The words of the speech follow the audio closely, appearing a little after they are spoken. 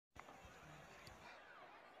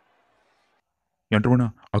ಎಂಟ್ರಮಣ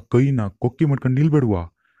ಆ ಕೈನ ಕೊಕ್ಕಿ ಮಾಡ್ಕೊಂಡು ನಿಲ್ಬೇಡುವ.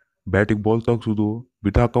 ಬ್ಯಾಟಿಗೆ ಬಾಲ್ ತಾಗ್ಸೋದು,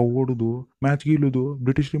 ಬಿಟಾಕ ಓಡುದು, ಮ್ಯಾಚ್ ಗೀಲುದು,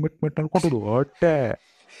 ಬ್ರಿಟಿಷ್ ಮೆಟ್ ಮೆಟ್ ಕೊಟ್ಟೋದು ಅಟ್ಟೆ.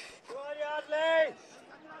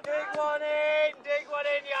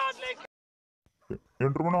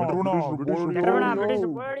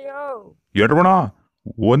 ಎಂಟ್ರಮಣ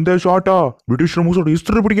ಒಂದೇ ಶಾಟ ಬ್ರಿಟಿಷ್ ಮುಸೋಡು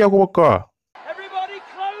ಇಸ್ತ್ರ ಬಿಡಿಗೆ ಆಗೋವಕ್ಕ.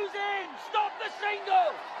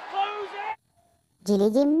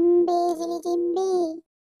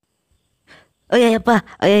 ಅಯ್ಯಪ್ಪ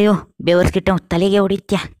ಅಯ್ಯಯ್ಯೋ ಬೆವರ್ಸ್ಕಿಟ್ಟ ತಲೆಗೆ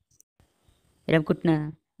ಹೊಡಿತ್ಯ ರಮ್ಕುಟ್ನ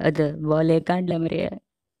ಅದು ಬಾಲೆ ಕಾಣ್ಲ ಮರೆಯ.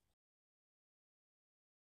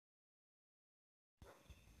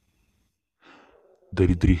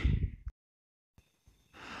 ದರಿದ್ರಿ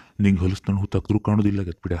ನಿಂಗೆ ಹೊಲಸ್ತಾನು ಹೂತಾಕ್ದ್ರು ಕಾಣೋದಿಲ್ಲ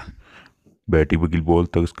ಗತ್ಬಿಡ. ಬ್ಯಾಟಿ ಬಗಿಲ್ ಬಾಲ್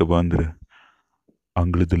ತೆಗಿಸ್ಕಬ ಅಂದ್ರೆ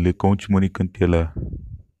ಅಂಗಳದಲ್ಲೇ ಕೌಂಚ್ ಮನಿ ಕಂತಿಯಲ್ಲ.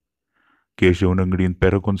 ಕೇಶವನ ಅಂಗಡಿಯಿಂದ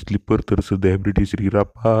ಪೆರಕೊಂದು ಸ್ಲಿಪ್ಪರ್ ತರಿಸಿದೆ ಬ್ರಿಟಿಷರಿಗೆ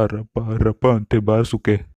ರಪ್ಪ ರಪ್ಪ ರಪ್ಪ ಅಂತೆ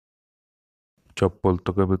ಬಾಸುಕೆ. ಚಪ್ಪಲ್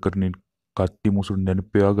ತಗೋಬೇಕಾದ್ರೆ ನೀನು ಕತ್ತಿ ಮುಸುಡು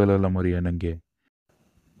ನೆನಪೇ ಆಗಲ್ಲ ಮರಿಯ ನನಗೆ.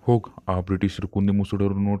 ಹೋಗ್ ಆ ಬ್ರಿಟಿಷರು ಕುಂದಿ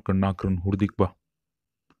ಮುಸುಡೋರು ನೋಡ್ಕೊಂಡು ನಾಲ್ಕರನ್ನ ಹುಡ್ದಿಕ್ ಬಾ.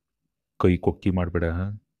 ಕೈ ಕೊಕ್ಕಿ ಮಾಡಬೇಡ.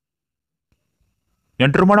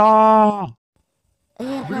 ಎಂಟ್ರಮಣ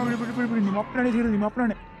ನಿಮ್ಮ ಅಪ್ಪಣೆ ನಿಮ್ಮ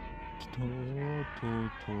ಅಪ್ಪಣೆ.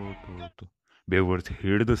 ಬೇವರ್ಸ್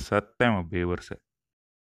ಹಿಡಿದು ಸತ್ತೇವ ಬೇವರ್ಸ.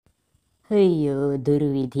 ಅಯ್ಯೋ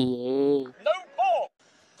ದುರ್ವಿಧಿಯೇ.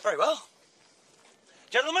 Very well.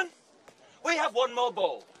 Gentlemen, we have one more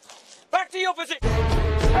ball. Back to your position.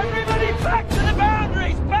 Everybody back to the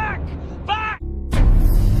boundaries. Back! Back!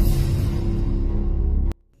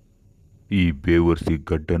 ಈ ಬೇವರ್ಸಿ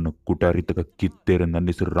ಗಡ್ಡನ್ನು ಕುಟಾರಿ ತಗ ಕಿತ್ತೇರ. ನನ್ನ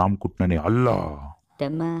ಹೆಸರು ರಾಮ್ಕುಟ್ನನೇ ಅಲ್ಲ.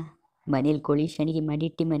 ತಮ್ಮ ಮನೇಲಿ ಕೋಳಿ ಶಣಿಗೆ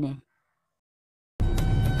ಮಾಡಿಟ್ಟಿ ಮನೆ.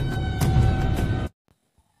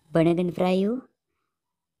 ಬಣಗನ್ ಫ್ರೈಯು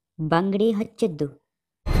ಬಂಗಡಿ ಹಚ್ಚದ್ದು.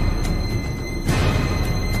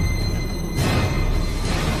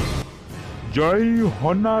 ಜೈ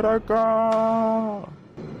ಹೊನ್ನಾರಕ.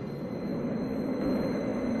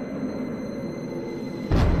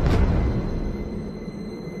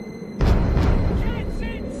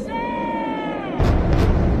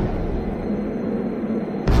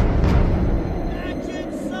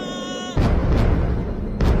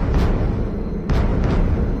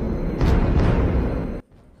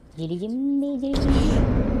 ಜಿಲಿಜಿಂಬಿ ಜಿಲಿಜಿಂಬಿ.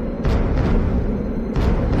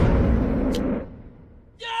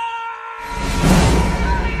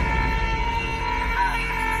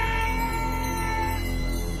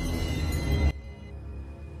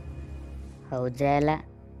 ಹೌದಲ್ಲ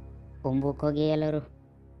ಕುಂಬಕ್ಕೆ ಹೋಗಿ ಎಲ್ಲರೂ.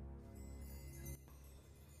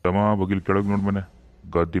 ತಮ್ಮ ಬಗಿಲ್ ಕೆಳಗೆ ನೋಡ್ ಮನೆ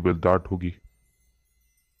ಗದ್ದಿ ಬೆಲ್ ದಾಟ್ ಹೋಗಿ.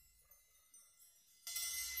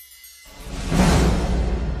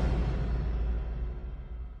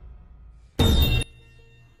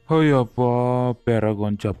 ಅಯ್ಯಪ್ಪ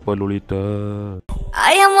ಪೆರಗೊಂದು ಚಪ್ಪಲ್ ಉಳಿತ.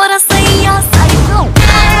 I am what I say,